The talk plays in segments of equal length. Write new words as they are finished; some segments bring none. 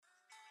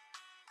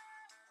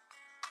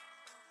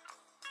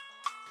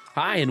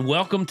Hi, and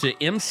welcome to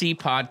MC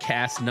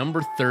Podcast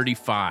number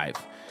 35.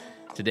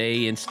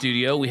 Today in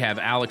studio, we have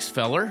Alex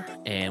Feller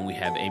and we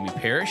have Amy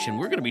Parrish, and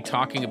we're going to be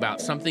talking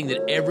about something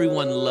that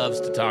everyone loves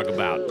to talk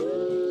about,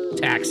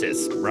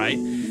 taxes, right?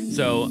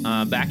 So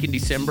back in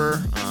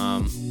December,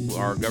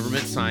 our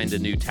government signed a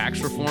new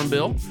tax reform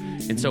bill,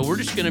 and so we're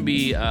just going to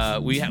be,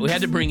 we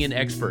had to bring in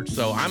experts.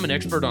 So I'm an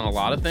expert on a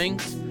lot of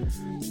things.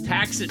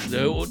 Taxes,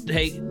 though.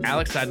 Hey,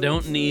 Alex, I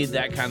don't need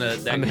that kind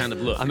of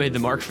look. I made the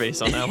Mark face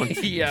on that one.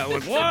 Yeah,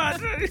 like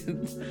what?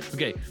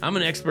 Okay, I'm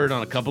an expert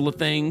on a couple of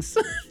things.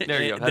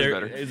 There you go. That's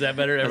better. Is that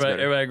better?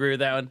 Everybody agree with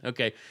that one?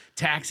 Okay,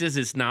 taxes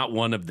is not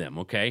one of them.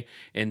 Okay,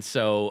 and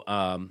so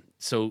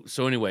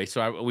anyway,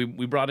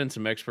 we brought in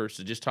some experts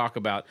to just talk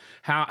about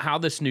how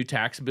this new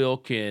tax bill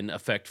can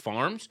affect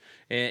farms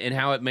and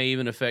how it may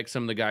even affect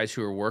some of the guys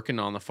who are working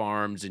on the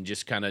farms and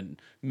just kind of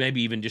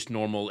maybe even just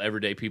normal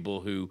everyday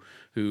people who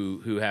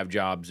have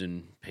jobs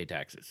and pay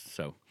taxes.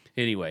 So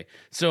anyway,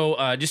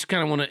 just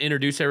kind of want to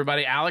introduce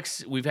everybody.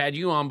 Alex, we've had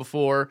you on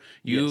before.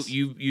 Yes.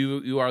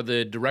 You are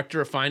the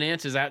director of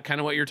finance. Is that kind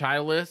of what your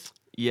title is?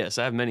 Yes,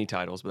 I have many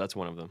titles, but that's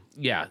one of them.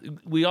 Yeah,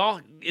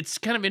 it's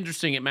kind of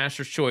interesting at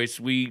Master's Choice.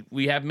 We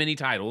have many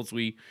titles.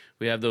 We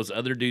have those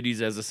other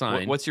duties as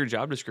assigned. What's your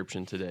job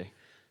description today?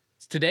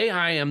 Today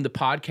I am the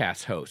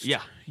podcast host.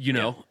 Yeah.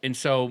 And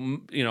so,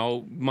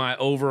 my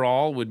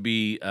overall would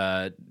be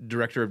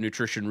director of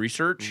nutrition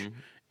research. Mm-hmm.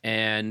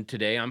 And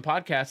today I'm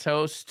podcast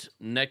host.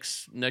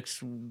 Next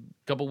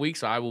couple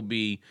weeks I will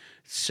be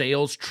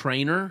sales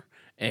trainer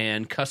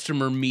and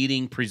customer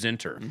meeting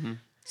presenter. Mm-hmm.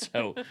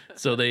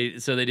 So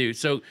they do.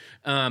 So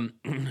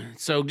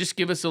just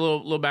give us a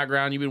little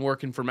background. You've been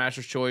working for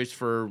Master's Choice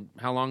for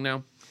how long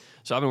now?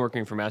 So I've been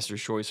working for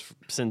Master's Choice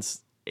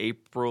since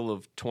April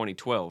of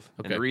 2012.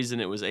 Okay. And the reason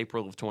it was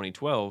April of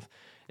 2012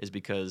 is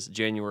because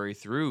January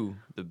through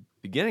the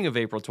beginning of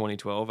April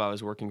 2012, I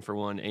was working for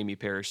one Amy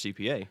Parrish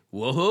CPA.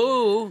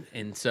 Woohoo!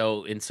 And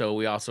so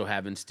we also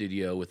have in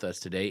studio with us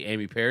today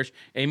Amy Parrish.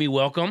 Amy,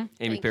 welcome.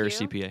 Amy Thank Parrish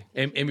you. CPA.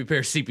 Amy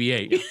Parrish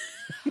CPA.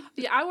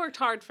 Yeah, I worked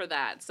hard for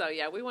that. So,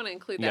 yeah, we want to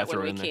include that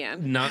when we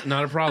can. Not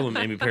a problem,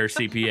 Amy Parrish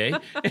CPA.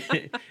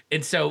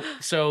 And so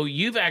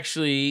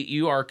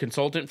you are a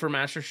consultant for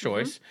Master's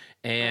Choice,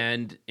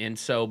 and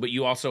so but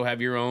you also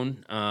have your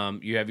own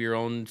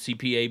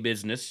CPA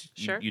business.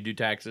 Sure. You do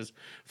taxes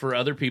for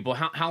other people.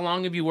 How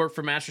long have you worked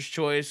for Master's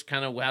Choice?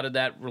 Kind of how did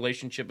that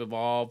relationship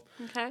evolve?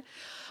 Okay.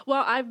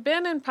 Well, I've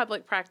been in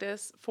public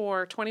practice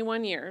for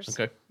 21 years.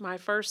 Okay. My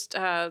first,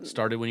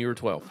 Started when you were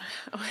 12.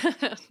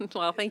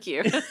 well, thank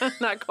you.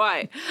 Not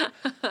quite.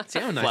 See,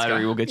 I'm a nice Flattery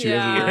guy. will get you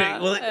Yeah. in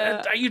here.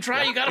 Well, you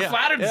try. You got to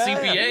flatter the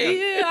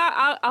CPA.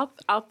 Yeah,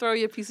 I'll throw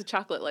you a piece of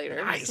chocolate later.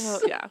 Nice. So,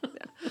 yeah.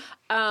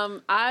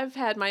 I've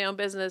had my own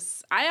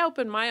business. I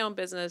opened my own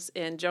business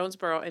in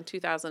Jonesboro in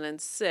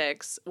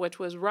 2006, which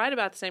was right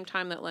about the same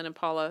time that Lynn and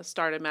Paula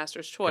started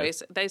Master's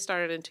Choice. They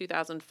started in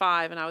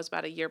 2005, and I was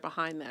about a year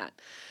behind that.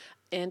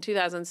 In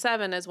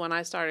 2007 is when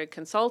I started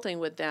consulting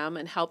with them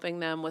and helping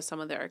them with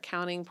some of their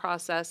accounting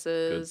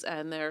processes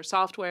and their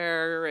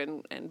software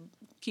and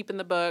keeping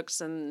the books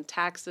and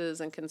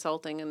taxes and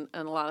consulting and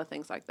a lot of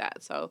things like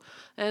that. So,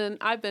 and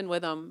I've been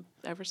with them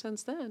ever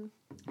since then.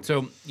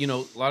 So, a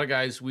lot of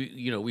guys,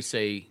 we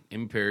say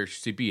Amy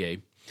Parrish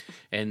CPA,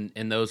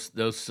 and those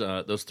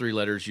three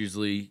letters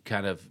usually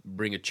kind of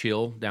bring a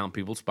chill down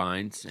people's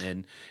spines,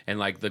 and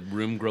like the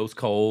room grows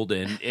cold,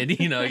 and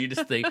you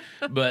just think,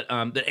 but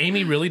that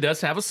Amy really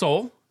does have a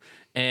soul.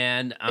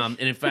 And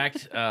in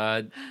fact,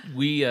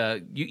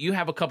 you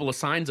have a couple of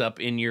signs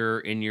up in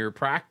your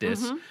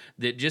practice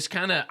that just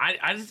kind of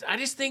I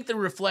just think they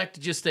reflect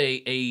just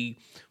a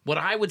what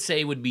I would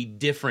say would be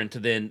different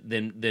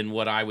than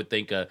what I would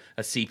think a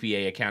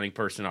CPA accounting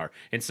person are.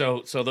 And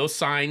so those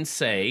signs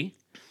say,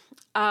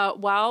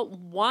 Well,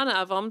 one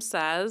of them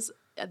says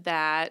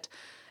that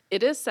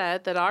it is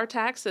said that our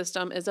tax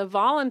system is a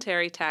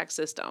voluntary tax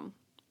system.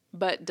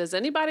 But does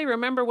anybody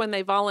remember when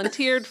they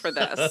volunteered for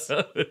this?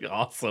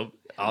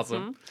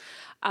 Awesome.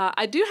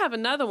 I do have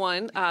another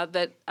one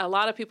that a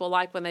lot of people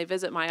like when they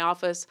visit my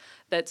office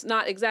that's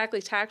not exactly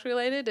tax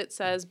related. It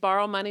says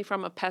borrow money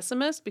from a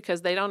pessimist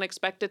because they don't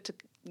expect it to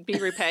be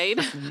repaid.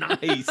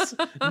 Nice.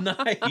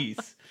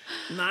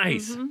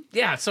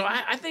 Yeah, so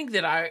I think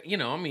that I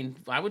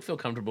would feel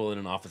comfortable in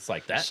an office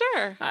like that.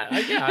 Sure.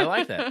 I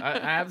like that. I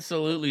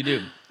absolutely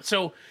do.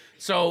 So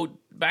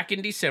back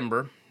in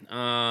December,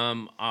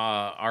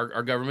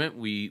 our government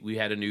we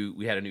had a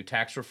new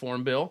tax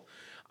reform bill.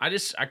 I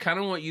kind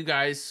of want you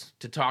guys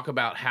to talk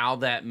about how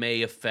that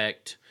may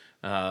affect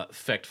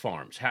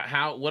farms.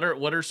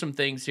 What are some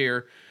things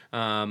here,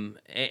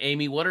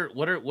 Amy? What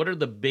are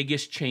the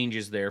biggest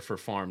changes there for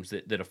farms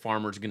that a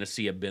farmer is going to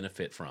see a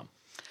benefit from?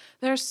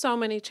 There's so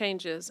many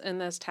changes in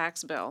this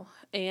tax bill,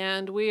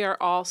 and we are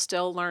all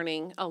still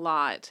learning a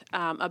lot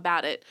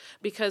about it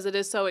because it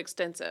is so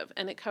extensive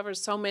and it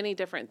covers so many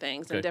different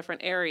things in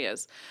different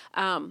areas.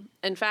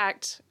 In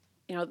fact,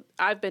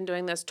 I've been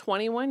doing this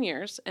 21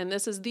 years, and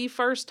this is the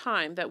first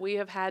time that we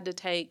have had to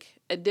take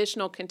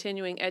additional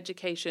continuing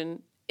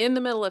education in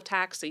the middle of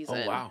tax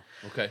season. Oh, wow.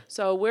 Okay.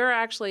 So we're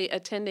actually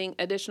attending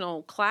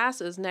additional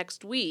classes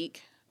next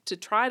week to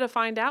try to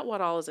find out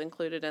what all is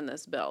included in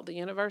this bill. The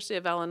University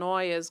of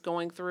Illinois is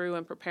going through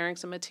and preparing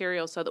some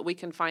material so that we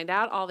can find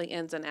out all the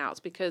ins and outs,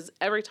 because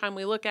every time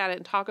we look at it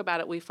and talk about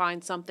it, we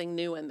find something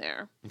new in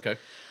there. Okay.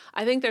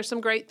 I think there's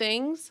some great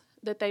things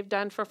that they've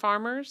done for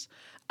farmers.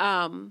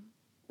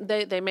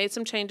 They made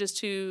some changes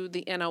to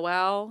the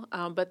NOL,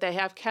 but they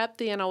have kept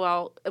the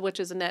NOL, which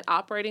is a net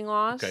operating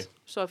loss. Okay.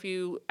 So if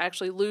you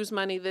actually lose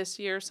money this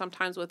year,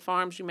 sometimes with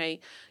farms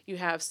you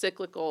have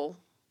cyclical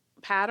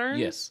patterns.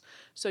 Yes.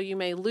 So you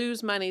may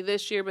lose money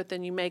this year, but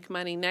then you make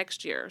money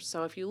next year.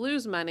 So if you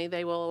lose money,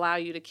 they will allow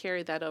you to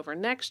carry that over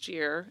next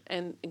year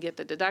and get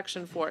the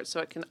deduction for it,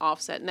 so it can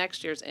offset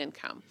next year's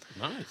income.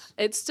 Nice.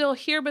 It's still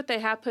here, but they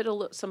have put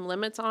some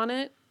limits on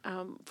it.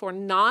 For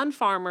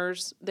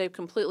non-farmers, they've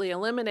completely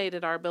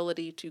eliminated our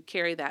ability to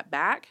carry that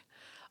back,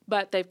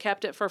 but they've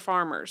kept it for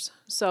farmers.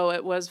 So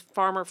it was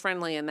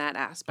farmer-friendly in that Oh,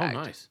 aspect.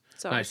 nice.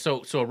 So- Nice.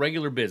 So a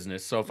regular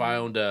business. So if I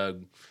owned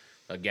a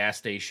gas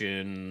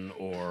station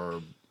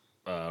or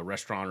a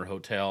restaurant or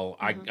hotel,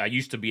 I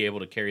used to be able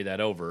to carry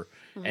that over,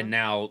 and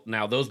now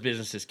those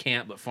businesses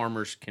can't, but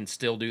farmers can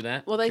still do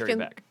that. Well, they Carry can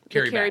back.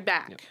 carry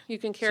back. back. You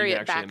can So carry you it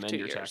actually back amend 2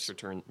 your years. tax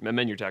return,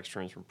 amend your tax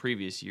returns from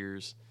previous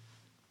years,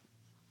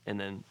 and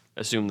then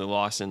assume the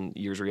loss in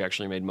years where you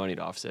actually made money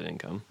to offset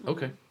income.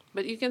 Okay.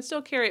 But you can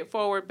still carry it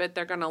forward, but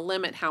they're going to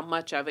limit how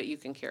much of it you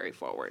can carry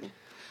forward.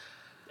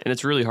 And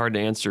it's really hard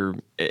to answer.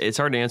 It's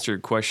hard to answer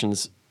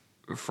questions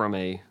from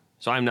a.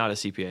 So I'm not a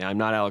CPA. I'm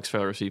not Alex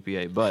Feller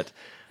CPA, but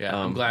Yeah,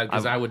 I'm glad,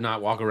 because I would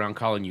not walk around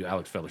calling you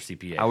Alex Feller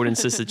CPA. I would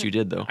insist that you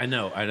did though. I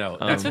know.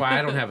 That's why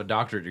I don't have a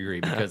doctorate degree,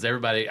 because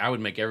I would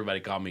make everybody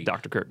call me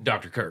Dr. Kirk.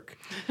 Dr. Kirk.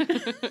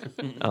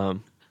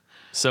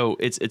 So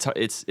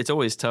it's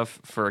always tough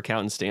for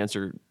accountants to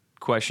answer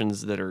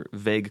questions that are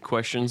vague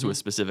questions with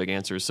specific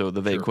answers. So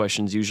the vague Sure.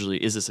 questions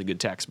usually, is this a good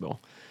tax bill?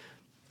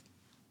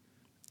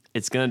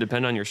 It's going to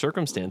depend on your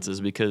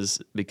circumstances, because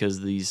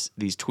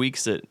these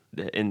tweaks that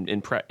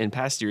in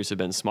past years have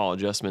been small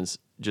adjustments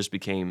just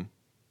became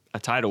a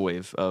tidal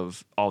wave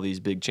of all these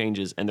big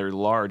changes, and they're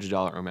large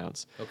dollar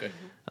amounts. Okay.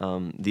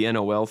 The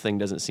NOL thing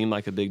doesn't seem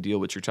like a big deal,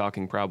 but you're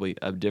talking probably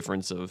a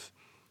difference of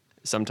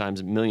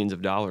sometimes millions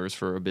of dollars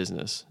for a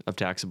business of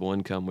taxable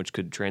income, which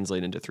could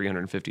translate into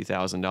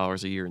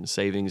 $350,000 a year in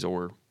savings,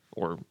 or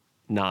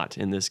not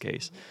in this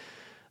case.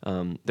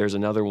 There's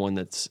another one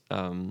that's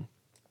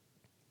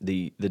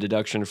the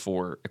deduction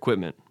for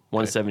equipment,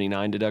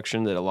 179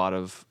 deduction that a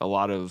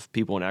lot of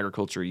people in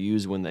agriculture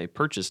use when they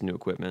purchase new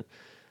equipment,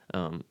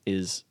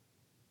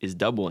 is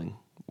doubling,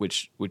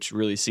 which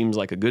really seems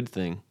like a good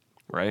thing,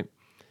 right?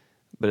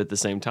 But at the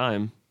same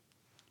time,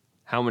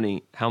 how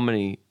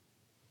many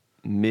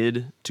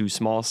mid to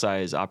small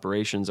size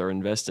operations are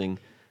investing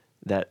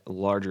that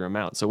larger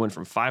amount? So it went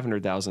from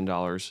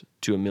 $500,000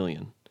 to $1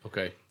 million.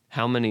 Okay.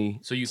 How many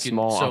So you can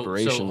small so,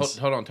 operations?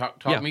 So hold on.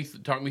 Talk Yeah. me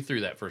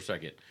through that for a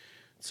second.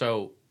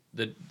 So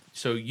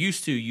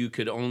used to, you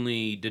could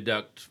only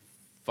deduct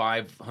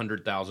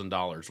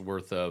 $500,000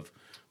 worth of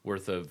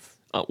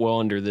Well,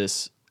 under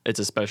this, it's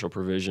a special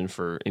provision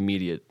for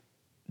immediate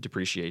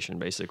depreciation,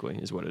 basically,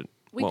 is what it.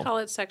 We call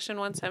it Section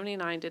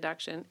 179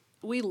 deduction.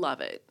 We love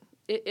it.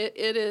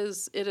 It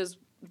is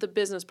the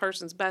business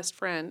person's best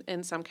friend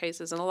in some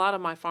cases, and a lot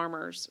of my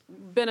farmers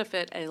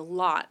benefit a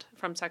lot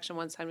from Section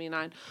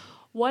 179.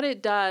 What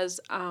it does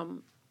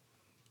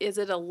is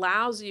it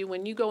allows you,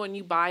 when you go and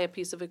you buy a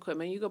piece of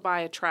equipment, you go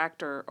buy a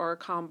tractor or a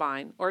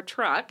combine or a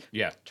truck.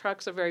 Yeah.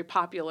 Trucks are very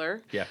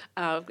popular. Yeah.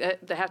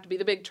 They have to be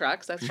the big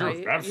trucks. That's Sure, why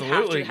you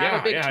absolutely. have to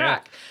have a big Yeah.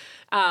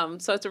 truck.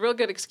 So it's a real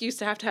good excuse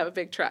to have a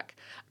big truck.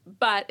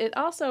 But it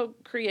also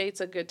creates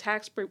a good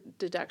tax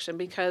deduction,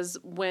 because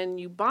when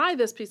you buy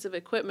this piece of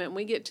equipment,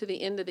 we get to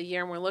the end of the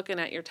year and we're looking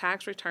at your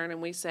tax return and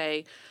we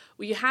say,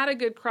 well, you had a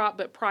good crop,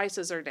 but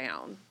prices are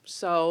down.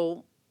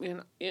 So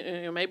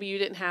maybe you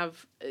didn't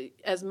have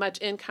as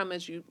much income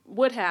as you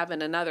would have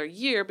in another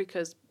year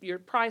because your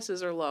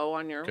prices are low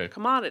on your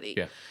commodity.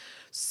 Yeah.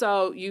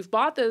 So you've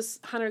bought this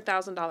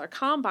 $100,000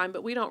 combine,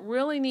 but we don't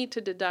really need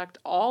to deduct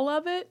all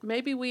of it.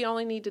 Maybe we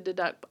only need to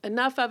deduct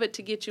enough of it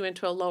to get you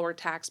into a lower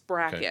tax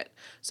bracket. Okay.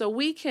 So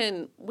we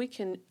can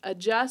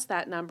adjust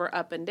that number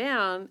up and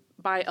down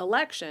by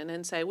election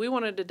and say we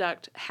want to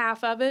deduct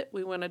half of it,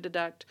 we want to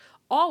deduct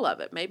all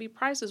of it. Maybe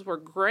prices were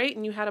great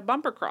and you had a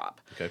bumper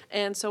crop. Okay.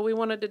 And so we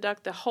want to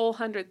deduct the whole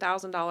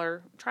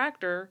 $100,000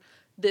 tractor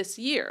this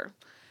year.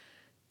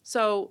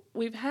 So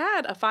we've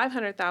had a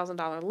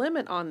 $500,000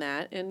 limit on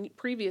that in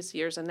previous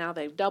years, and now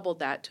they've doubled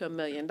that to $1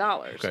 million.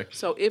 Okay.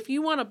 So if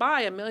you want to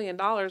buy $1 million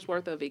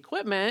worth of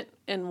equipment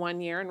in 1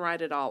 year and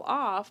write it all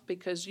off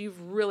because you've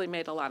really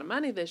made a lot of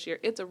money this year,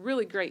 it's a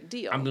really great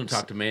deal. I'm going to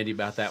talk to Mandy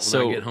about that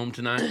when I get home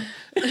tonight.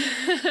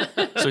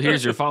 So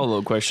here's your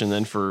follow-up question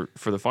then for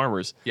the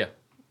farmers. Yeah.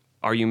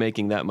 Are you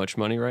making that much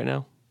money right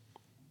now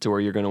to where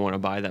you're going to want to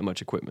buy that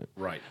much equipment?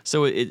 Right.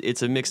 So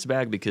it's a mixed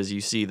bag, because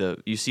you see the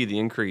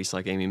increase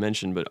like Amy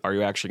mentioned, but are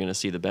you actually going to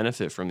see the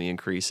benefit from the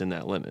increase in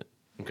that limit?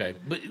 Okay.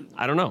 But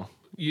I don't know.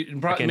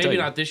 tell maybe you.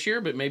 not this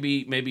year, but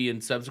maybe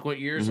in subsequent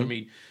years. I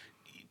mean,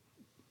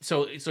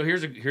 so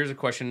here's a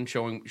question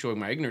showing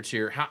my ignorance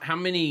here.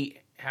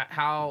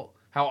 How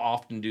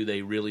often do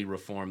they really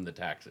reform the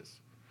taxes?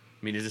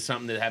 I mean, is it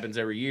something that happens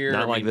every year?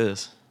 Not like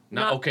this.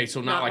 Okay,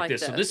 so not like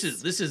this. So this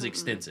is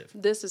extensive.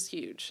 This is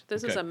huge.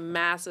 This is Okay. a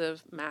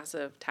massive,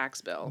 massive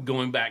tax bill.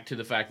 Going back to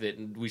the fact that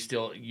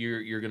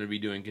you're going to be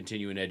doing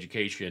continuing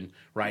education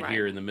right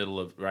here in the middle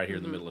of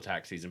in the middle of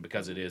tax season,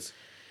 because it is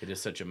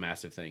such a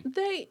massive thing.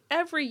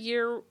 Every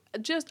year,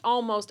 just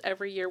almost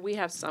every year, we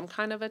have some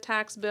kind of a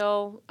tax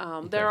bill.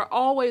 There are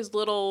always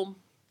little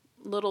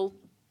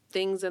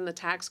things in the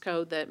tax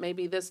code that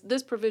maybe this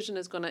provision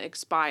is going to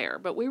expire,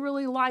 but we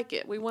really like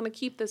it. We want to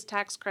keep this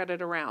tax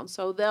credit around.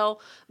 So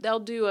they'll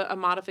do a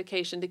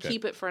modification to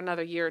keep it for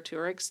another year or two,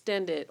 or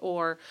extend it,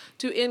 or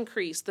to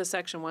increase the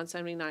Section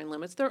 179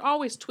 limits. They're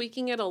always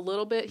tweaking it a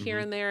little bit here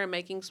and there and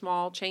making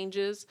small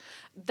changes.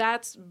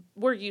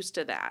 We're used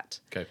to that.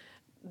 Okay.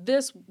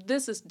 This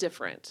is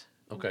different.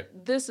 Okay.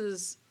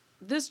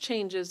 This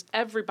changes,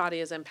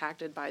 everybody is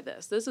impacted by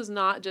this. This is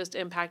not just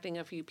impacting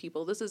a few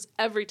people. This is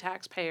every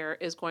taxpayer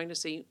is going to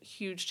see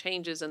huge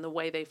changes in the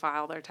way they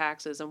file their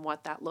taxes and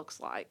what that looks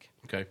like.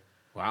 Okay.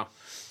 Wow.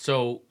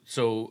 So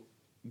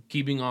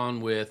keeping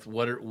on with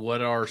what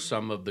are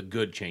some of the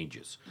good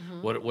changes?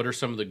 What are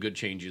some of the good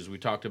changes? We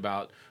talked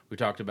about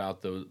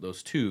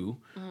those two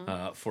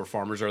for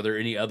farmers. Are there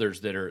any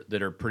others that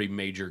are pretty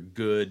major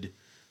good?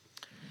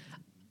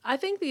 I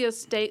think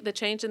the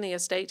change in the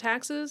estate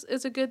taxes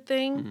is a good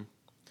thing.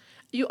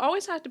 You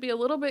always have to be a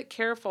little bit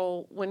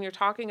careful when you're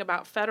talking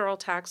about federal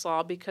tax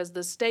law, because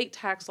the state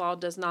tax law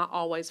does not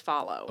always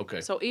follow.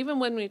 Okay. So even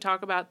when we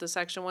talk about the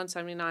Section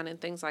 179 and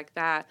things like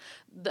that,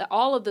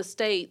 all of the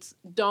states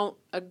don't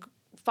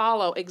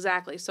follow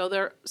exactly. So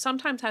there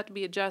sometimes have to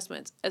be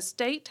adjustments.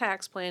 Estate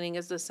tax planning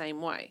is the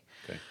same way.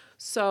 Okay.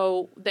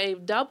 So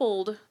they've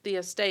doubled the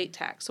estate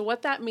tax. So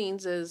what that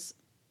means is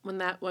when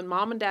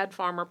mom and dad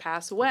farmer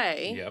pass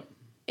away, Yep.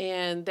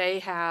 and they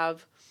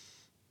have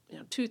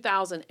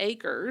 2,000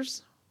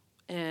 acres,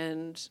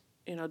 and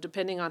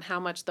depending on how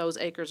much those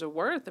acres are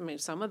worth, I mean,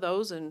 some of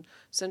those in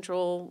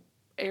central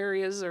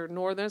areas or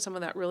northern, some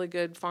of that really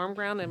good farm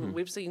ground, and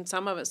we've seen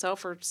some of it sell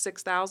for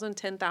 $6,000,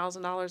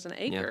 $10,000 an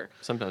acre. Yeah,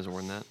 sometimes more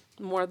than that.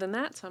 More than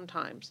that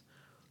sometimes.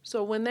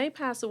 So when they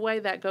pass away,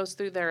 that goes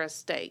through their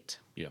estate.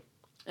 Yeah.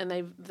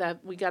 And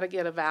we got to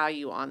get a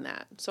value on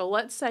that. So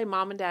let's say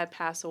mom and dad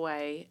pass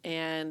away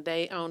and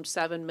they owned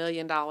 $7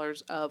 million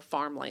of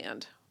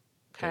farmland.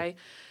 Okay.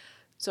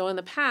 So in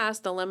the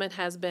past, the limit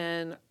has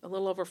been a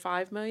little over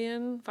 $5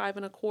 million,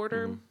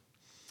 $5.25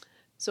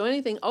 So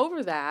anything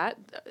over that,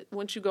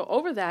 once you go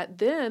over that,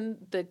 then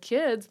the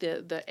kids,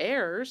 the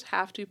heirs,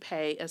 have to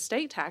pay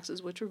estate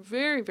taxes, which are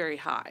very, very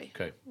high.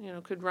 Okay.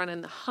 Could run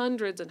in the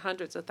hundreds and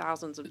hundreds of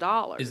thousands of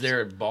dollars. Is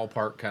there a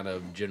ballpark kind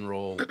of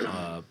general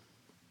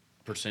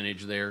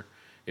percentage there?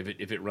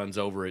 If it runs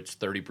over, it's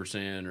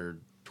 30% or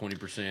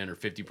 20% or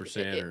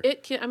 50%?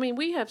 It can. I mean,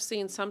 we have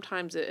seen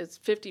sometimes it's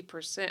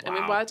 50%. I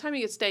mean, by the time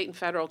you get state and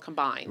federal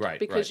combined, Right,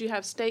 because right. you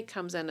have state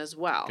comes in as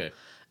well. Okay.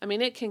 I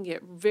mean, it can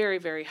get very,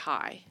 very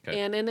high, Okay.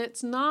 and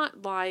it's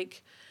not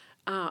like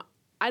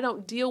I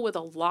don't deal with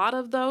a lot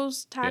of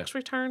those tax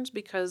returns,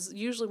 because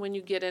usually when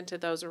you get into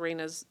those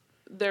arenas,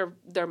 they're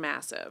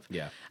massive.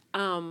 Yeah.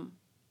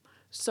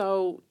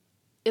 So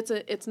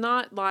it's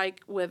not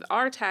like with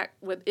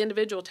with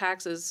individual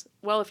taxes.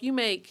 Well, if you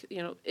make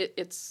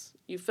it's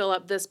you fill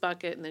up this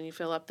bucket and then you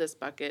fill up this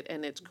bucket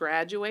and it's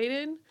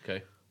graduated.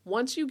 Okay.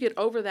 Once you get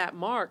over that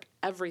mark,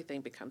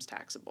 everything becomes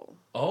taxable.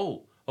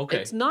 Oh, okay.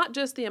 It's not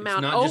just the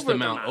amount it's not over just the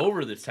amount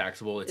over that's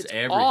taxable. It's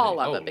everything. all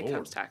of it Lord.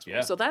 becomes taxable.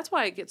 Yeah. So that's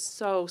why it gets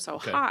so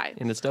high.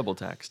 And it's double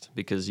taxed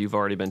because you've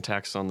already been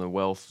taxed on the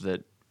wealth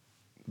that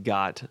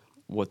got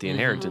what the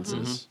inheritance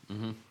is.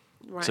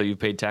 Right. So you've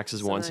paid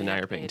taxes once, then and now you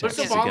you're have to paying pay it But it's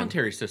a taxes again.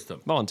 voluntary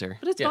system. Voluntary,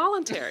 But it's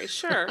voluntary,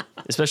 sure.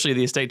 especially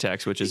the estate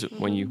tax, which is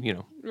when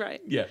you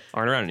Right. Yeah.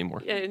 aren't around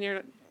anymore. Yeah, and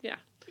you're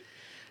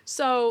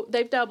So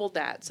they've doubled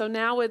that. So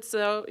now it's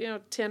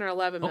 10 or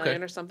 11 million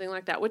Okay. or something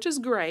like that, which is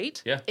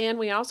great. Yeah. And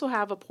we also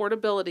have a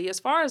portability. As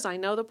far as I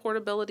know, the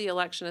portability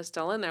election is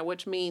still in there,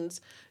 which means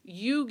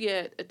you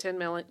get a 10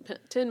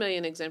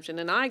 million exemption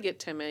and I get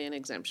 10 million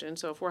exemption.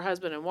 So if we're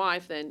husband and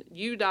wife, then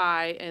you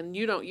die and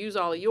you don't use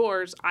all of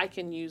yours, I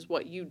can use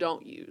what you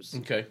don't use.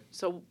 Okay.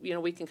 So,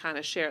 we can kind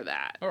of share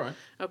that. All right.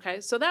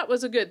 Okay, so that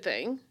was a good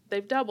thing.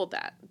 They've doubled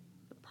that.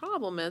 The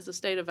problem is the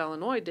state of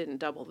Illinois didn't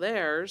double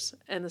theirs,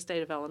 and the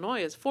state of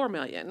Illinois is 4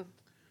 million.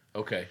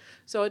 Okay.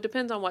 So it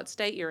depends on what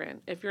state you're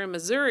in. If you're in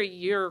Missouri,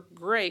 you're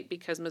great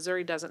because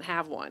Missouri doesn't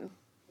have one.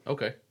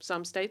 Okay.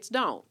 Some states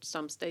don't.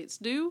 Some states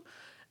do.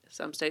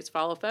 Some states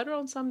follow federal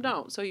and some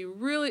don't. So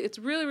it's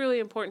really, really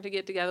important to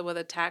get together with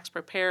a tax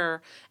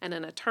preparer and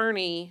an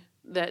attorney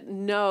that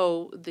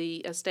know the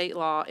estate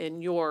law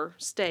in your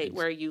state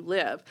where you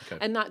live.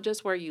 Okay. And not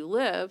just where you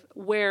live,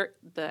 where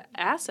the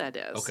asset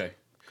is. Okay.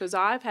 Because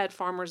I've had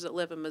farmers that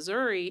live in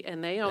Missouri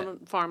and they own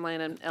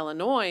farmland in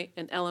Illinois,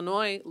 and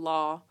Illinois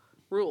law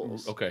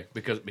rules. Okay.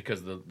 Because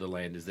the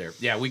land is there.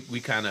 Yeah. We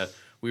kind of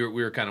we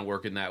were kind of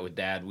working that with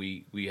Dad.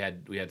 We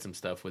had some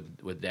stuff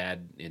with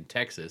Dad in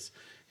Texas,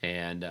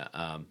 and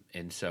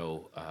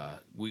so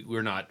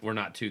we're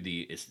not to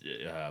the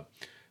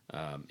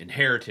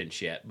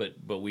inheritance yet,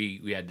 but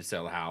we had to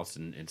sell a house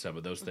and some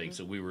of those things.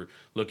 So we were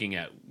looking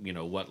at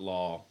what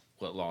law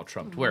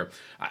trumped where.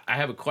 I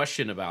have a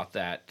question about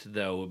that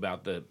though,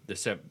 about the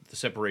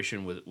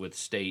separation with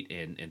state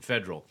and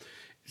federal.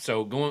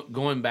 So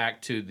going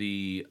back to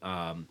the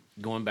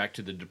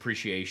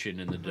depreciation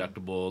and the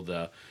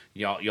deductible,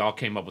 y'all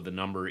came up with a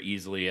number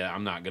easily.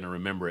 I'm not going to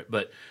remember it,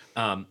 but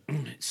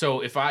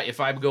so if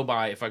I go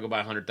buy a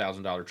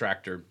 $100,000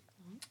 tractor,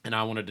 and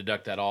I want to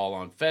deduct that all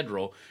on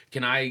federal,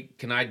 can I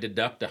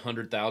deduct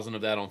 $100,000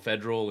 of that on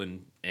federal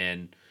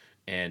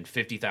and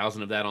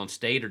 50,000 of that on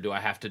state, or do I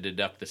have to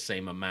deduct the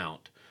same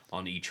amount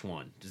on each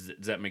one? Does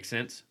that make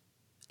sense?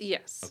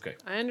 Yes. Okay.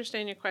 I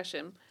understand your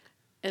question,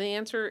 and the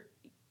answer,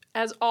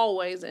 as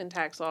always in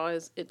tax law,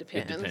 is it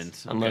depends. It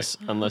depends.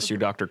 Unless you're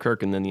Dr.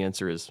 Kirk, and then the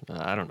answer is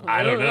I don't know.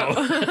 I don't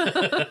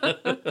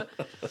know.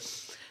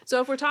 So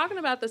if we're talking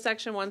about the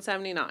Section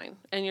 179,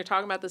 and you're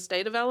talking about the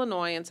state of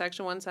Illinois and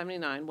Section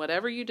 179,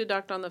 whatever you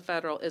deduct on the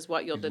federal is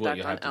what you'll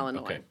deduct on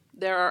Illinois. Okay.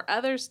 There are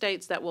other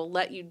states that will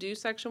let you do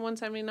Section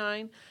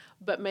 179,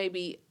 but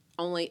maybe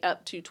only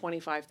up to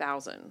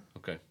 $25,000.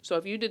 Okay. So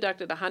if you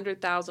deducted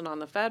 $100,000 on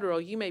the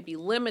federal, you may be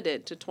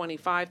limited to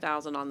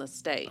 $25,000 on the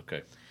state.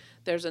 Okay.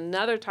 There's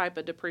another type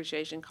of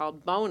depreciation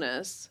called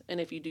bonus, and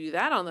if you do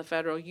that on the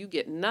federal, you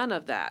get none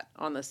of that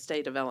on the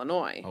state of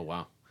Illinois. Oh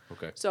wow.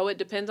 Okay. So it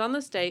depends on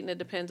the state, and it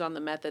depends on the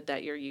method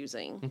that you're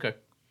using. Okay.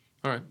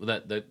 All right. Well,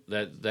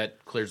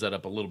 that clears that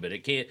up a little bit.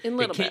 It can't. A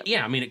little bit.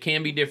 Yeah. I mean, it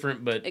can be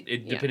different, but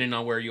depending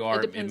on where you are,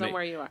 It depends on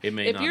where you are. It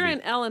may if not you're be. in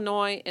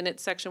Illinois and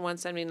it's Section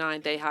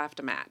 179, they have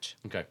to match.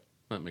 Okay,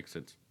 that makes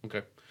sense.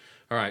 Okay.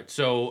 All right.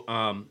 So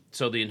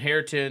the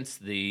inheritance,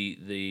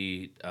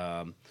 the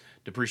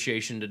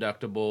depreciation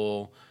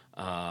deductible.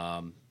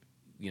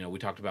 We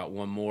talked about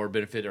one more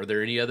benefit. Are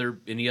there any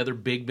other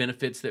big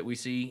benefits that we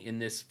see in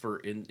this for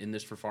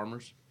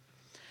farmers?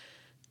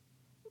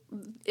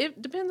 It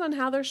depends on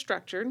how they're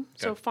structured. Okay.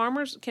 So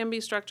farmers can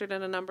be structured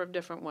in a number of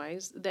different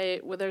ways.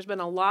 There's been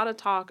a lot of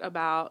talk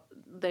about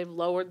they've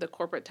lowered the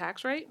corporate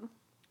tax rate.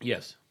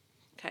 Yes.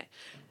 Okay.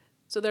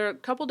 So there are a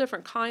couple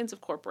different kinds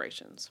of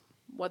corporations.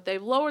 What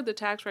they've lowered the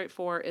tax rate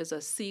for is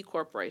a C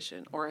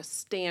corporation or a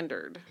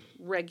standard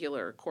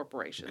regular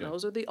corporation. Okay.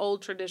 Those are the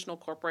old traditional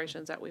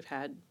corporations that we've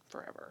had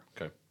forever.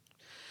 Okay.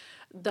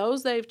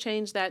 Those, they've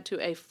changed that to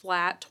a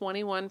flat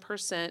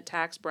 21%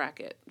 tax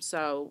bracket.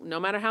 So no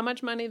matter how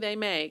much money they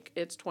make,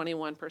 it's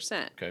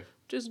 21%. Okay.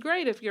 Which is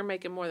great if you're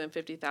making more than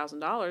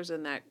 $50,000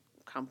 in that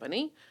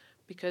company,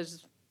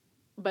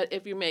 but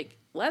if you make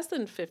less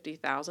than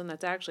 $50,000,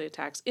 that's actually a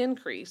tax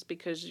increase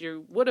because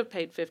you would have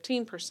paid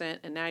 15%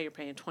 and now you're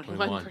paying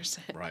 21%.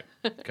 Right.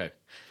 Okay.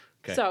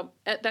 Okay. So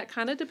that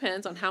kind of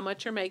depends on how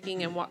much you're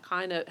making and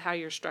how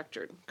you're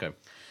structured. Okay.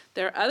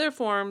 There are other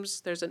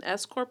forms. There's an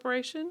S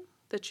corporation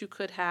that you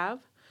could have.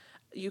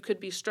 You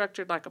could be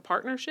structured like a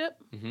partnership.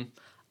 Mm-hmm.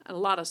 A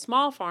lot of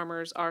small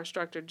farmers are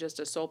structured just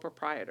as sole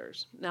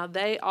proprietors. Now,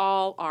 they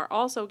all are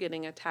also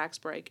getting a tax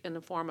break in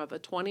the form of a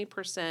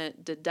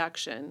 20%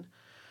 deduction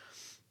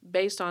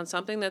based on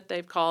something that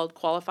they've called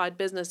qualified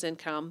business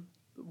income.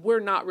 We're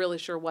not really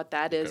sure what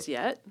that is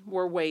yet.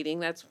 We're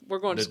waiting. We're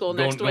going to school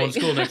next week. Going to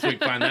school next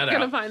week, find that out.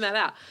 Going to find that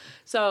out.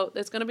 So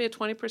it's going to be a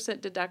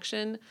 20%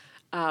 deduction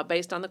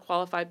based on the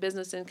qualified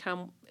business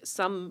income,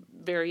 some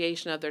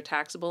variation of their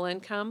taxable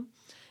income.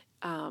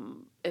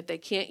 If they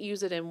can't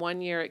use it in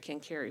 1 year, it can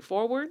carry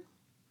forward.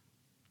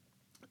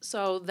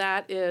 So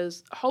that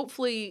is,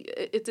 hopefully,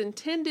 it's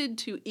intended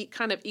to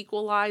kind of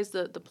equalize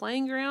the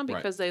playing ground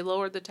because they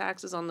lowered the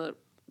taxes on the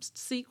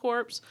C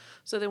Corps,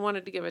 so they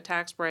wanted to give a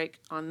tax break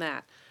on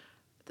that.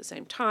 At the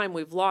same time,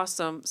 we've lost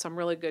some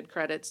really good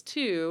credits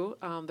too.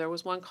 There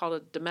was one called a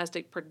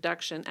domestic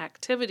production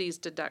activities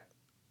deduction.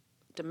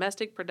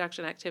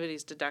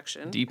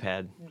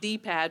 DPAD.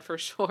 DPAD for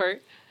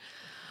short,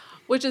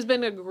 which has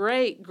been a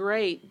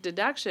great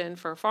deduction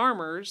for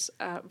farmers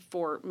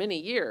for many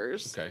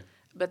years. Okay.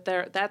 But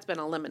that's been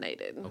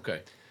eliminated.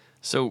 Okay.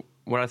 So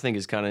what I think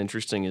is kind of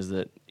interesting is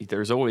that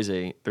there's always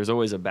a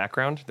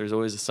background. There's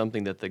always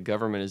something that the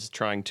government is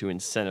trying to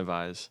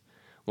incentivize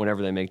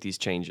whenever they make these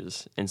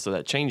changes. And so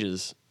that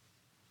changes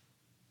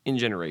in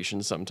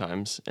generations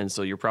sometimes. And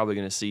so you're probably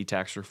going to see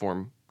tax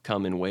reform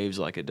come in waves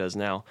like it does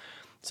now.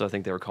 So I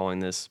think they were calling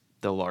this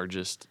the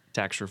largest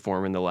tax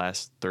reform in the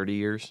last 30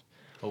 years.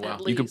 Oh, wow. At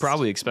You could least.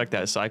 probably expect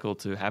that cycle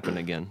to happen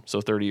again.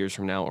 So 30 years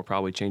from now, it will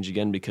probably change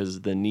again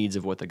because the needs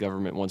of what the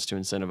government wants to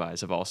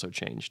incentivize have also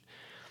changed.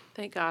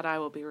 Thank God I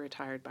will be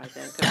retired by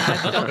then,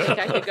 because I don't think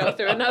I could go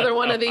through another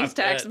one of these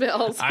tax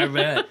bills. I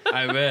bet.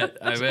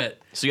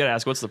 So you got to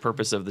ask, what's the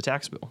purpose of the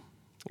tax bill?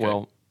 Okay.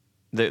 Well,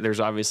 there's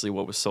obviously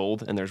what was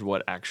sold and there's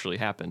what actually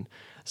happened.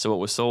 So what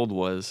was sold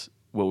was,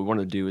 what we want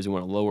to do is we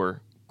want to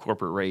lower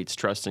corporate rates,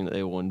 trusting that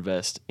they will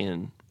invest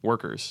in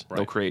workers. Right.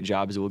 They'll create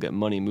jobs, we'll get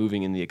money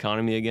moving in the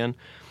economy again.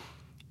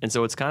 And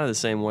so it's kind of the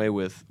same way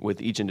with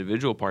each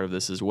individual part of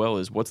this as well,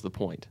 is what's the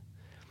point?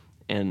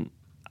 And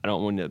I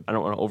don't want to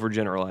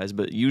overgeneralize,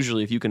 but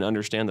usually if you can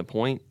understand the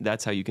point,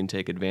 that's how you can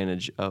take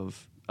advantage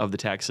of the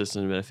tax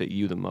system to benefit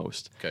you the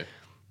most. Okay.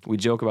 We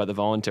joke about the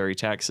voluntary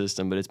tax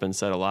system, but it's been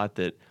said a lot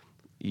that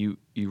you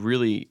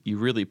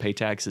really pay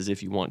taxes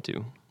if you want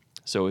to.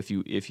 So if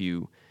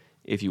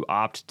you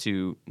opt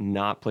to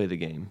not play the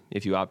game,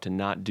 if you opt to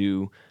not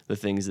do the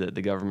things that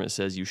the government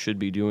says you should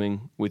be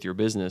doing with your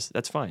business,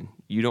 that's fine.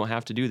 You don't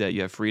have to do that.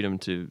 You have freedom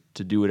to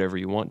do whatever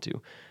you want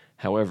to.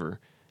 However,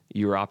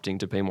 you're opting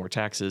to pay more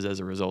taxes as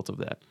a result of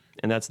that.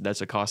 And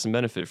that's a cost and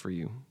benefit for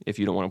you. If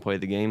you don't want to play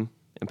the game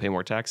and pay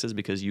more taxes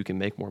because you can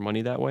make more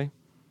money that way,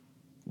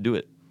 do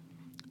it.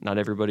 Not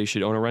everybody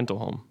should own a rental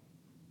home.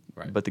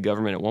 Right. But the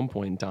government at one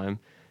point in time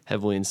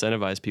heavily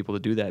incentivized people to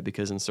do that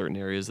because in certain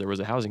areas there was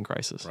a housing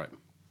crisis. Right.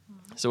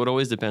 So it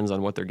always depends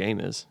on what their game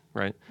is,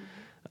 right?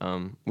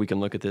 We can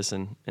look at this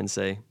and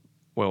say,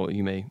 well,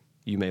 you may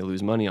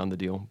lose money on the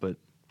deal, but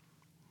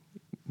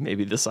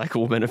maybe the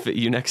cycle will benefit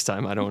you next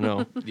time. I don't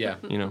know. Yeah.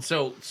 You know.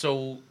 So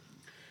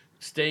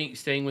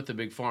staying with the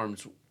big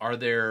farms, are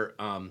there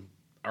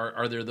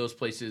those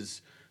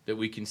places that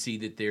we can see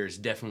that there's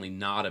definitely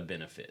not a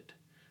benefit?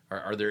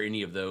 Are there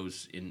any of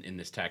those in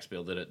this tax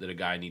bill that a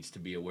guy needs to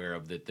be aware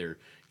of, that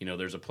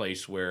there's a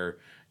place where,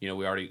 we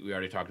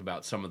already talked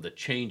about some of the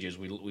changes.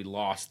 We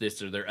lost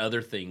this. Are there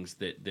other things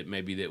that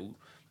maybe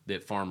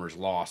that farmers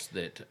lost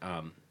that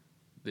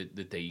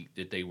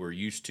they were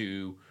used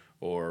to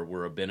or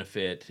were a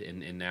benefit,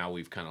 and now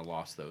we've kind of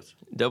lost those?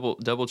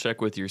 Double check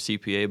with your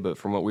CPA, but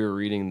from what we were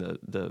reading,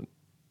 the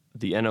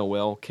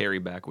NOL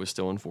carryback was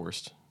still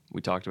enforced.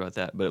 We talked about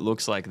that, but it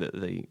looks like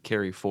the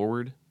carry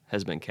forward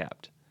has been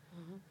capped.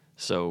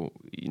 So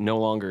no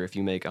longer, if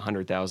you make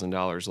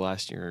 $100,000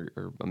 last year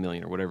or $1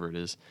 million or whatever it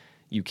is,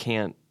 you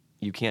can't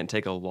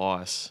take a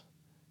loss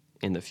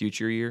in the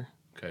future year.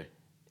 Okay.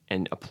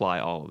 And apply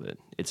all of it.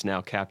 It's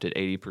now capped at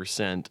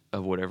 80%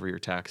 of whatever your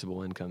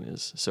taxable income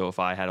is. So if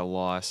I had a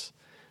loss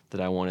that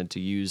I wanted to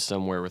use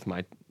somewhere with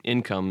my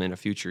income in a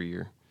future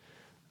year,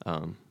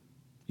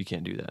 you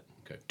can't do that.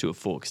 Okay. To a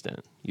full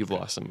extent. You've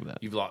lost some of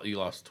that. You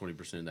lost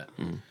 20% of that.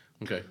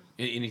 Okay.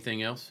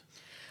 Anything else?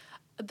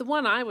 The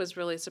one I was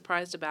really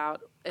surprised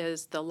about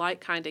is the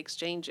like-kind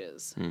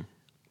exchanges.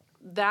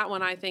 That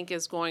one I think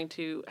is going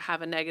to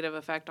have a negative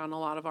effect on a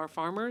lot of our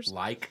farmers.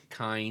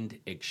 Like-kind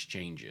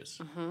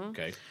exchanges.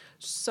 Okay.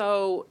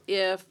 So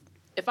if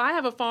I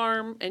have a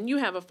farm and you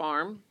have a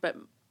farm, but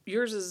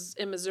yours is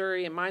in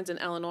Missouri and mine's in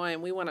Illinois,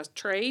 and we want to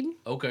trade,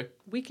 Okay.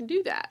 we can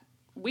do that.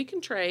 We can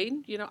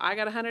trade. I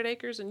got 100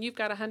 acres and you've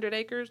got 100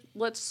 acres.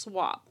 Let's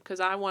swap because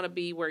I want to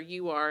be where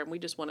you are and we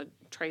just want to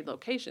trade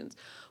locations.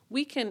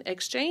 We can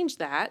exchange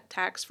that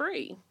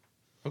tax-free.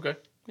 Okay.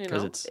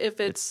 Because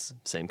it's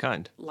same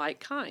kind. Like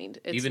kind.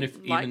 It's Even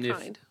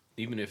kind.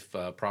 if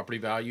property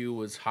value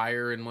was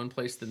higher in one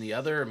place than the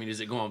other, I mean,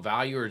 does it go on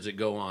value or does it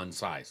go on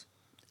size?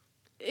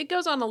 It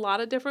goes on a lot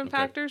of different Okay.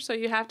 factors, so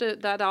you have to.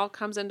 That all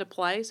comes into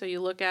play. So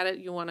you look at it.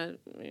 You want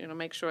to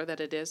make sure that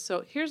it is.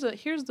 So here's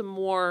the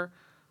more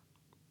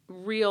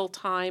real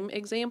time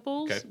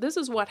examples. Okay. This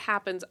is what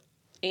happens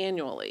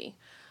annually.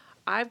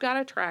 I've got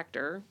a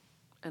tractor,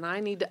 and I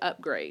need to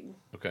upgrade.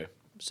 Okay.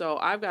 So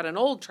I've got an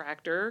old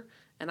tractor,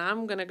 and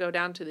I'm going to go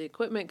down to the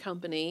equipment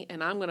company,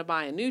 and I'm going to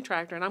buy a new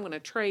tractor, and I'm going to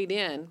trade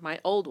in my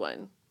old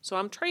one. So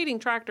I'm trading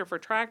tractor for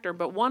tractor,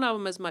 but one of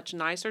them is much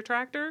nicer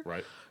tractor.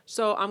 Right.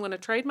 So I'm going to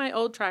trade my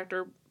old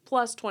tractor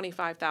plus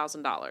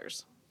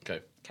 $25,000.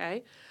 Okay.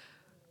 Okay.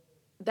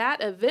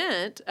 That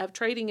event of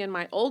trading in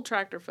my old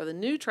tractor for the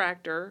new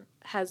tractor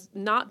has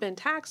not been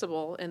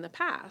taxable in the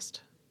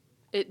past.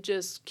 It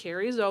just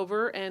carries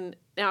over, and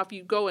now if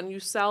you go and you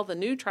sell the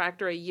new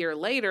tractor a year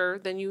later,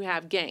 then you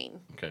have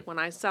gain. Okay. When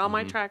I sell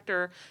my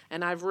tractor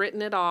and I've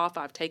written it off,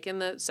 I've taken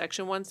the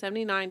Section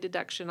 179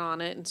 deduction on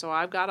it, and so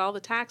I've got all the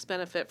tax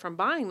benefit from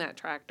buying that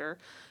tractor.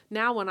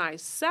 Now when I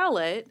sell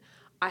it,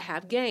 I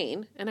have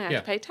gain, and I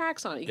have to pay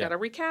tax on it. You got to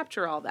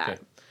recapture all that.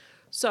 Okay.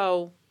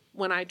 So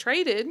when I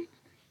traded,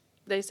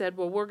 they said,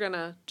 well, we're going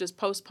to just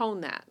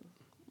postpone that.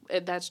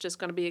 That's just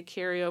going to be a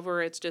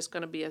carryover. It's just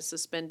going to be a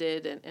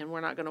suspended, and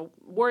we're not going to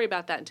worry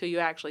about that until you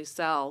actually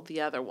sell the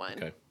other one.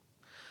 Okay.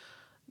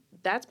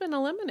 That's been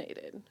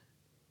eliminated.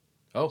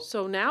 Oh.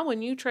 So now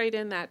when you trade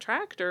in that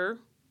tractor,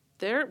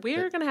 we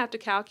are going to have to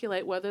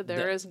calculate whether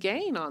there is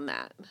gain on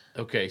that.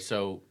 Okay.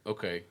 So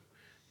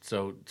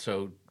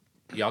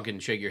y'all can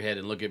shake your head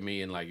and look at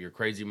me and like you're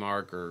crazy,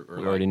 Mark, or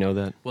We already know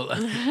that. Well,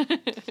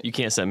 You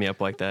can't set me up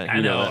like that. I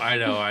You know.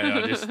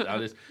 that. I'll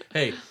just.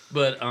 Hey,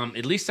 but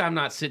at least I'm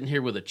not sitting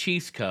here with a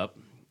Chiefs cup,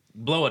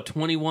 blow a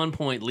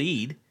 21-point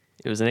lead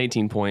It was an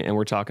 18-point, and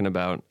we're talking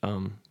about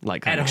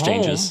like kind At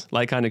exchanges. home?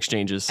 Like kind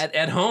exchanges.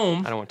 at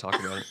home. I don't want to talk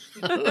about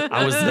it.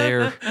 I was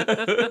there.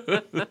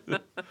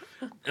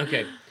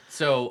 Okay,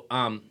 so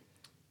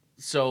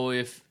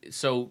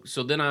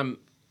then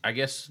I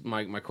guess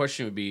my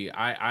question would be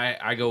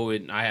I go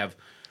in, I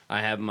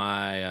have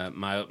my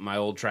my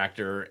old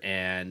tractor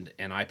and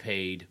I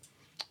paid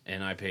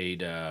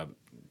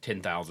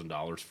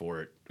 $10,000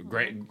 for it.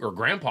 Or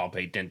grandpa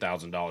paid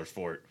 $10,000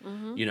 for it,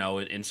 you know,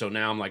 and so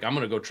now I'm like, I'm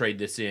going to go trade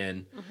this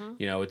in,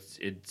 you know,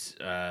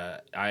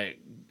 I'm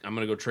going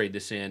to go trade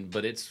this in,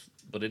 but it's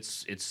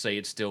say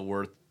it's still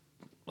worth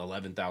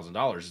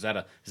 $11,000. Is that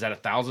a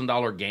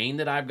 $1,000 gain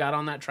that I've got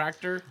on that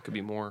tractor? It could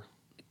be more.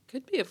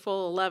 Could be a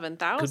full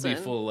 11,000. Could be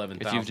a full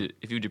 11,000.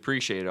 If you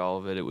depreciate all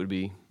of it, it would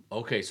be.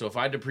 Okay, so if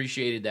I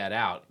depreciated that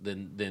out,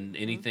 then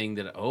anything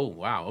that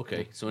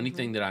so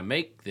anything that I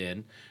make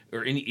then,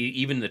 or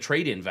even the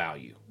trade-in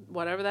value,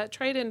 Whatever that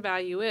trade-in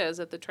value is,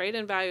 if the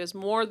trade-in value is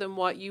more than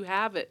what you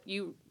have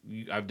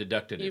I've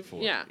deducted it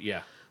for.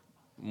 Yeah.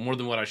 More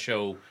than what I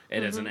show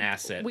it as an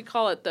asset. We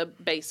call it the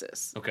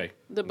basis. Okay.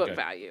 The book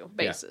value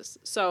basis.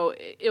 Yeah. So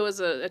it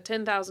was a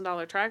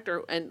 $10,000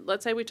 tractor, and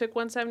let's say we took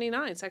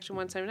 179, Section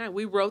 179.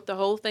 We wrote the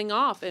whole thing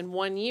off in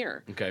 1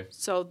 year. Okay.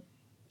 So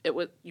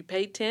you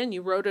paid 10,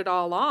 you wrote it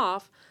all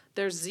off.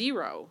 There's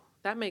zero.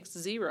 That makes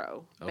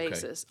zero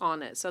basis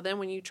on it. So then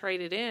when you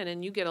trade it in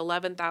and you get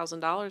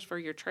 $11,000 for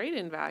your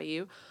trade-in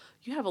value,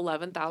 you have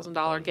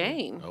 $11,000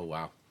 gain. Oh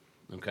wow.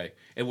 Okay.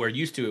 And where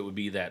used to it would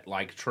be that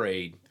like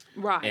trade.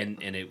 Right.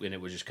 And it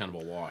was just kind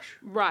of a wash.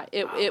 Right.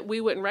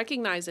 We wouldn't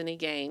recognize any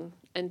gain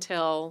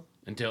until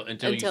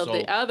you sold.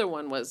 the other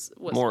one was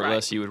More or right.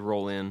 less you would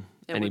roll in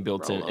any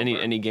built-in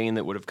any gain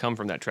that would have come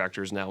from that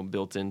tractor is now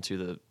built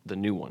into the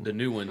new one. The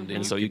new one, then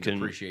and so you can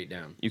depreciate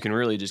down. You can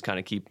really just kind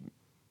of keep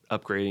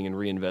upgrading and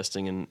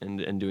reinvesting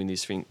and doing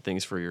these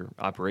things for your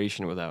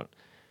operation without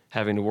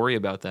having to worry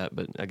about that.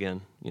 But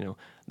again, you know,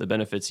 the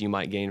benefits you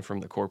might gain from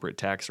the corporate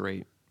tax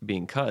rate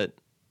being cut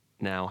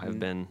now have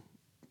been.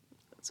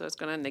 So it's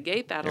going to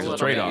negate that There's a a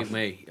little trade-off.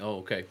 bit. Oh,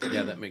 okay.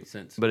 Yeah, that makes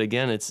sense. But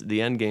again, it's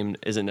the end game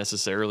isn't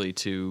necessarily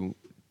to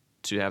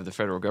have the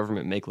federal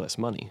government make less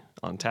money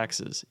on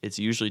taxes. It's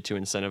usually to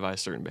incentivize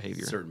certain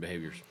behavior. Certain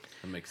behaviors.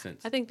 That makes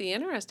sense. I think the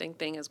interesting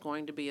thing is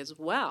going to be as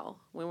well,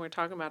 when we're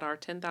talking about our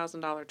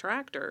 $10,000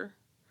 tractor,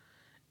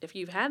 if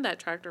you've had that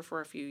tractor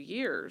for a few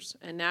years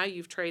and now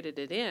you've traded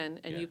it in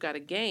and you've got a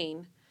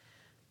gain,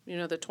 you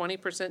know, the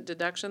 20%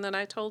 deduction that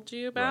I told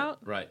you about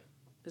Right.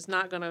 is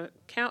not going to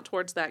count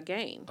towards that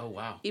gain. Oh,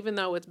 wow. Even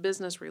though it's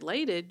business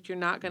related, you're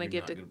not going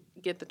to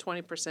get the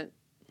 20%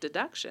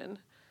 deduction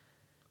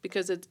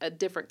because it's a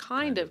different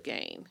kind of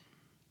gain.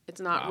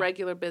 It's not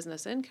regular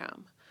business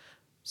income.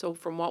 So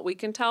from what we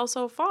can tell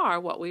so far,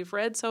 what we've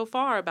read so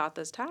far about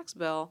this tax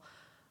bill,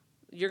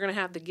 you're going to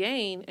have the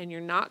gain and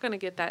you're not going to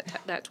get that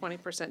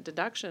 20%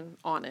 deduction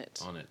on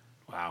it.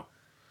 Wow.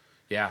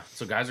 Yeah,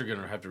 so guys are going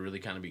to have to really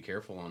kind of be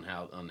careful on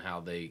how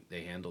they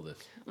handle this.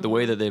 The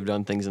way that they've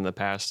done things in the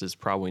past is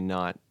probably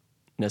not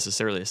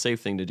necessarily a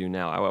safe thing to do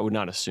now. I would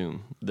not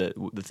assume that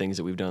the things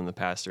that we've done in the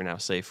past are now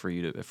safe for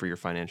your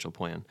financial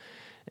plan,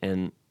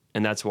 and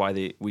that's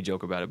why we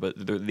joke about it. But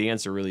the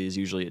answer really is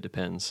usually it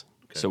depends.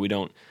 Okay. So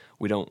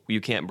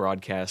you can't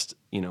broadcast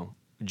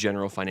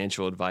general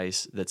financial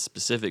advice that's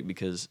specific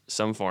because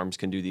some farms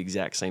can do the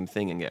exact same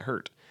thing and get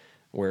hurt,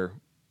 where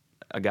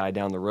a guy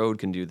down the road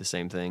can do the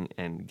same thing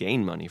and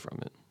gain money from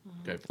it.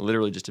 Okay. It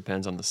literally just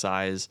depends on the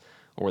size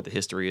or what the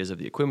history is of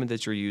the equipment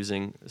that you're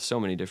using. So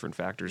many different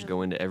factors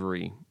go into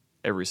every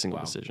single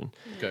decision.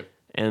 Okay.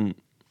 And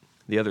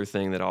the other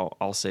thing that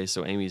I'll say,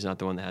 so Amy's not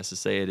the one that has to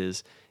say it,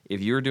 is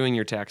if you're doing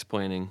your tax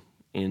planning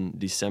in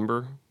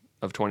December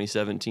of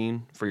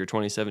 2017 for your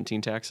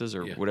 2017 taxes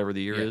or whatever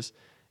the year is,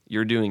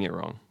 you're doing it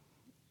wrong.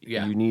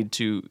 Yeah. You need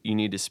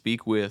to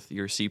speak with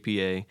your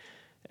CPA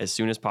as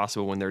soon as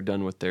possible when they're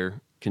done with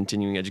their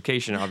continuing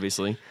education,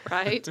 obviously.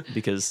 Right.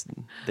 Because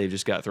they've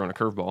just got thrown a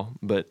curveball.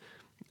 But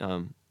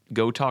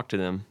go talk to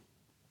them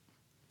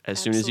as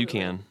soon as you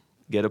can.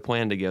 Get a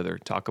plan together.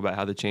 Talk about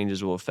how the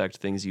changes will affect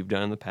things you've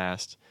done in the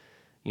past.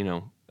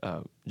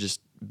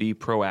 Just be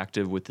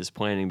proactive with this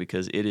planning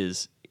because it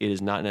is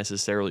not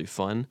necessarily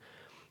fun.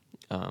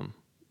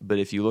 But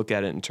if you look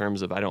at it in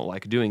terms of I don't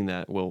like doing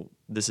that, well,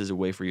 this is a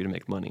way for you to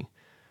make money.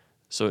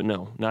 So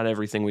no, not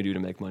everything we do to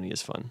make money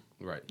is fun.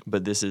 Right.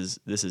 But this is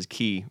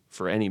key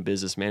for any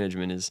business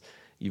management is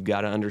you've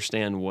got to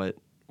understand what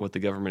the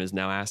government is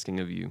now asking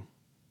of you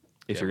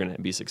if you're going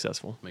to be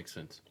successful. Makes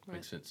sense. Right.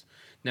 Makes sense.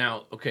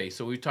 Now, okay,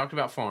 so we've talked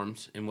about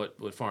farms and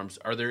what farms.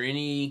 Are there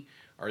any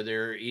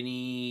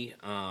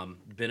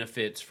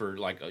benefits for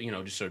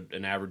just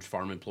an average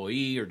farm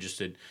employee or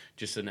just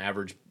an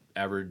average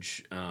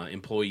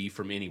employee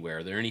from anywhere?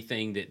 Are there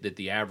anything that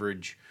the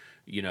average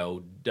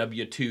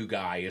W-2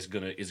 guy is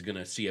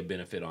gonna see a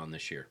benefit on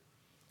this year?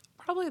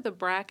 Probably the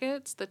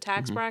brackets, the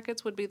tax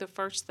brackets would be the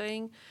first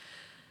thing.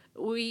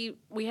 We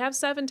have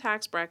 7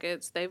 tax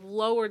brackets. They've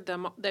lowered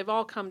them. They've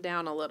all come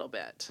down a little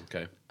bit.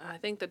 Okay. I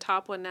think the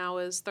top one now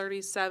is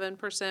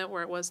 37%,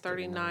 where it was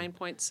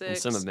 39.6. And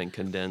some have been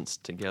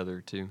condensed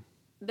together too.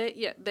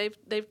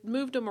 They've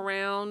moved them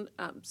around.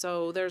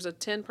 So there's a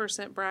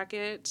 10%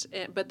 bracket,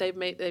 but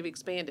they've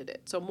expanded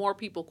it, so more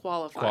people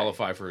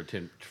qualify for the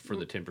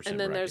 10%. And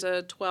then bracket. there's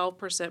a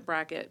 12%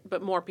 bracket,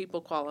 but more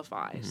people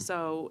qualify.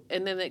 So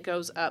and then it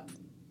goes up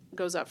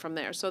goes up from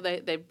there. So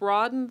they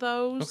broadened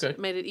those, Okay.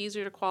 made it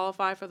easier to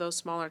qualify for those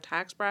smaller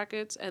tax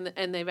brackets, and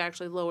they've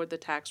actually lowered the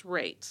tax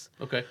rates.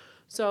 Okay.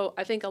 So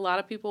I think a lot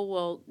of people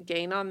will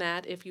gain on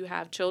that if you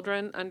have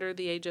children under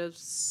the age of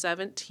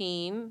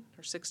 17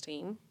 or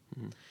 16.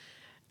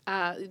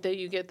 That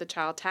you get the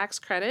child tax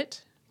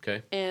credit,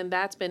 Okay. and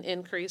that's been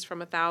increased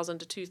from $1,000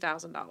 to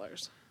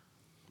 $2,000.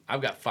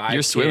 I've got 5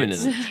 You're swimming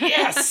kids. in it.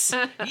 Yes.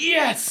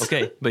 Yes.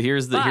 Okay, but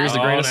here's the But-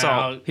 grain of Oh,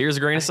 salt. now- Here's a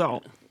grain of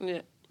salt.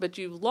 Yeah, but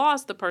you've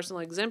lost the personal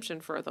exemption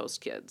for those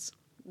kids,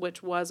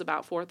 which was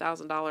about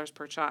 $4,000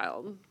 per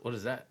child. What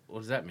does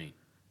that mean?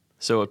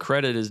 So a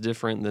credit is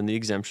different than the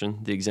exemption.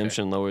 The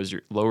exemption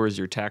lowers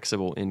your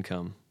taxable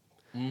income.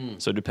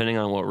 So depending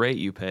on what rate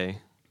you pay,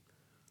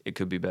 it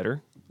could be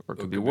better or it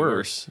could be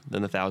worse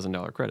than the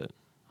 $1,000 credit.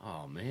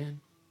 Oh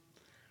man.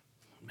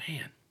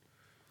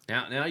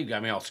 Now you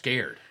got me all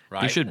scared,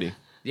 right? You should be.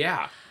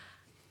 Yeah.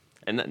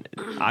 And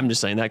I'm just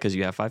saying that because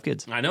you have 5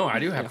 kids. I know. I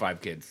do have 5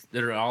 kids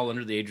that are all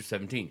under the age of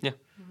 17. Yeah.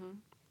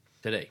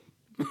 Today.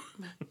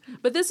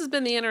 But this has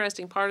been the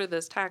interesting part of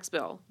this tax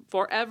bill.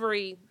 For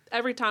every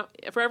time,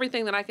 for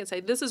everything that I can say,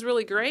 this is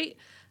really great,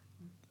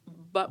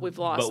 but we've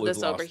lost But we've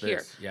this over lost here.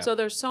 this, yeah. So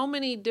there's so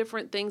many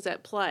different things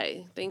at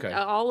play. Okay.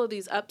 All of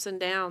these ups and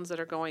downs that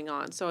are going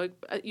on. So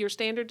your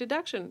standard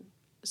deduction.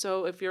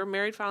 So if you're a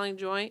married filing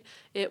joint,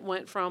 it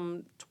went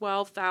from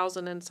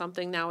 $12,000 and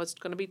something. Now it's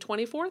going to be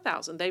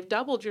 $24,000. They've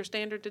doubled your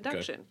standard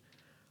deduction.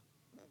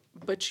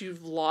 But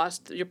you've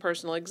lost your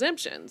personal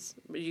exemptions.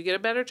 You get a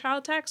better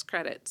child tax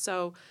credit.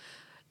 So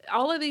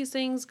all of these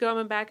things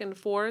going back and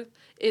forth,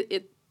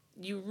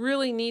 you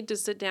really need to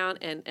sit down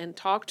and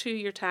talk to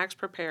your tax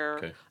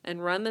preparer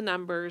and run the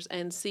numbers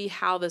and see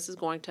how this is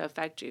going to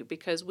affect you,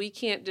 because we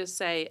can't just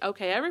say,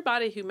 okay,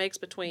 everybody who makes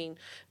between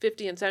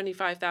 $50,000 and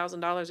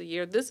 $75,000 a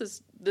year, this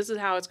is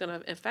how it's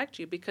going to affect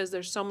you, because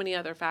there's so many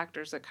other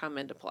factors that come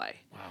into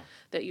play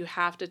that you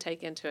have to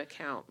take into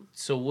account.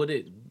 So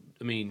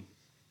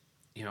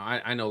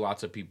I know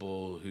lots of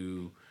people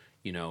who,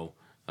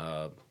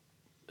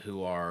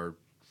 who are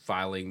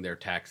filing their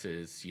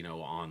taxes,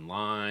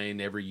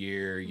 online every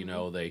year.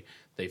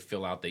 They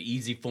fill out the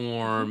easy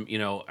form.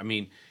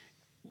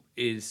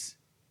 Is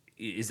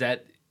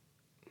that?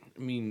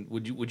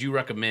 Would you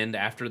recommend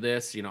after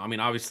this?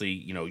 Obviously,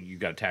 you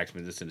got a tax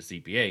business and a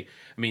CPA.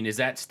 Is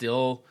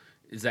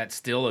that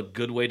still a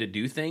good way to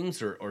do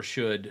things, or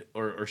should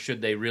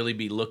they really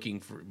be looking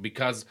for,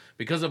 because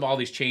of all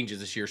these changes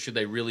this year, should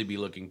they really be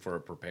looking for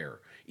a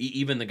preparer?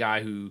 Even the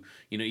guy who,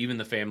 even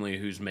the family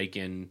who's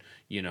making,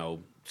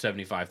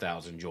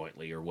 $75,000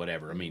 jointly or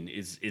whatever.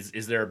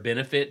 Is there a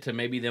benefit to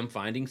maybe them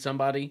finding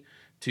somebody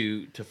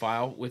to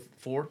file with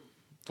for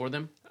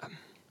them?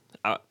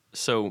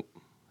 So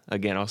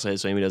again, I'll say it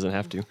so Amy doesn't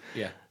have to.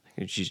 Yeah.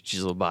 She's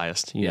a little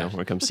biased, when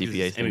it comes to CPA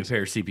Amy things.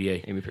 Parrish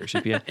CPA. Amy Parrish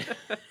CPA.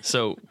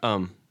 So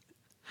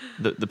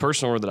the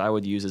personal word that I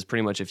would use is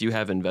pretty much if you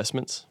have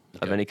investments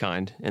of any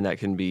kind, and that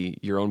can be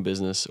your own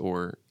business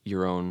or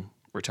your own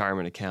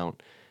retirement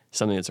account,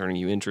 something that's earning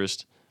you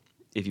interest.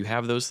 If you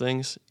have those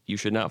things, you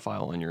should not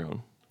file on your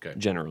own. Okay.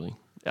 Generally,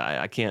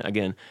 I can't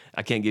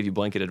give you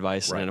blanket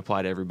advice Right. and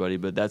apply to everybody,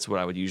 but that's what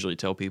I would usually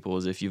tell people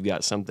is if you've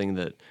got something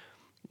that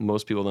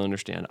most people don't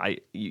understand,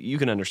 you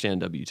can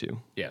understand W-2.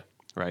 Yeah.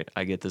 Right.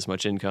 I get this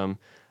much income.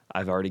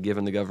 I've already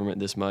given the government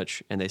this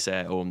much, and they say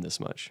I owe them this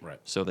much. Right.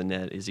 So the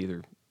net is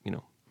either,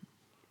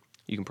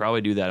 you can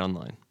probably do that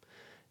online.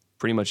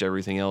 Pretty much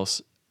everything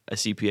else, a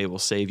CPA will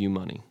save you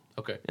money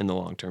Okay. in the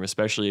long term,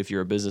 especially if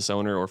you're a business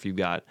owner or if you've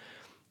got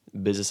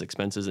business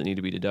expenses that need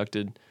to be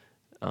deducted.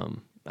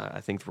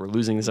 I think we're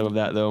losing some of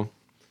that, though.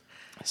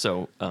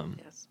 So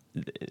Yes.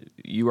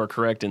 you are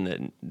correct in that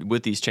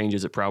with these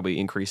changes, it probably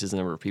increases the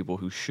number of people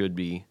who should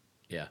be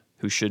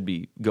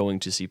going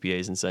to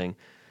CPAs and saying,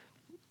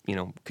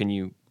 can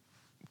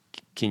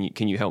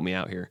you help me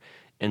out here?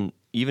 And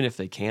even if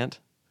they can't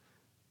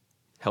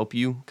help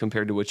you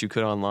compared to what you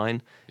could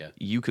online,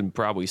 you can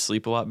probably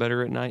sleep a lot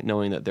better at night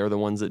knowing that they're the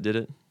ones that did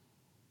it.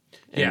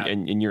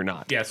 And you're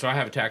not. Yeah, so I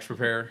have a tax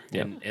preparer,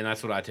 and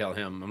that's what I tell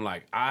him. I'm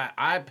like,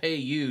 I pay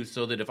you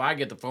so that if I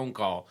get the phone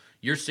call,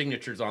 your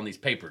signature's on these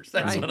papers.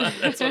 That's what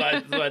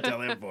I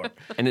tell him for.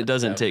 And it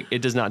does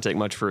not take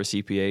much for a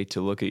CPA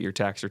to look at your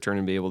tax return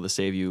and be able to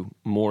save you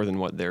more than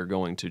what they're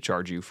going to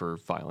charge you for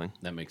filing.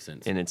 That makes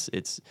sense. And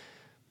it's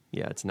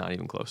not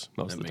even close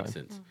most of the time. That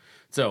makes sense.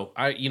 So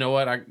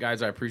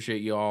guys, I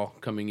appreciate you all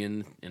coming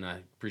in, and I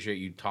appreciate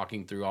you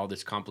talking through all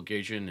this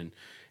complication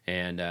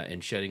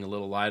and shedding a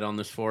little light on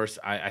this for us.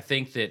 I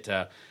think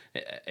that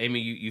Amy,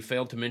 you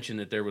failed to mention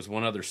that there was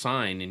one other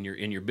sign in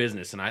your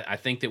business, and I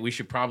think that we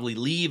should probably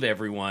leave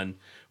everyone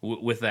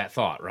with that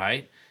thought.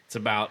 Right? It's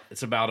about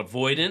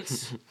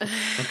avoidance.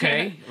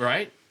 Okay,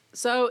 right?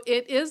 So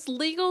it is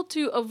legal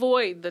to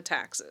avoid the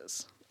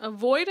taxes.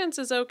 Avoidance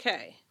is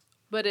okay.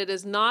 But it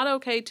is not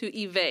okay to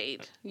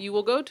evade. You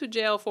will go to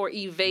jail for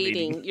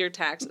evading your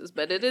taxes,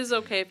 but it is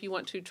okay if you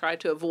want to try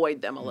to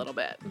avoid them a little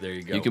bit. There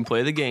you go. You can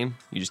play the game.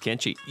 You just can't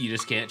cheat. You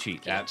just can't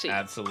cheat. Can't cheat.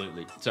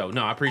 Absolutely. So,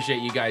 no, I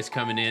appreciate you guys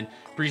coming in.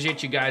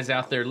 Appreciate you guys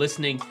out there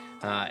listening.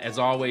 As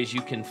always,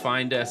 you can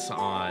find us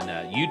on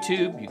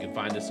YouTube. You can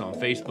find us on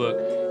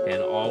Facebook.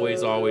 And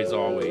always, always,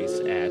 always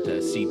at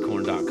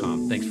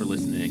seedcorn.com. Thanks for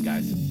listening in,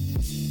 guys.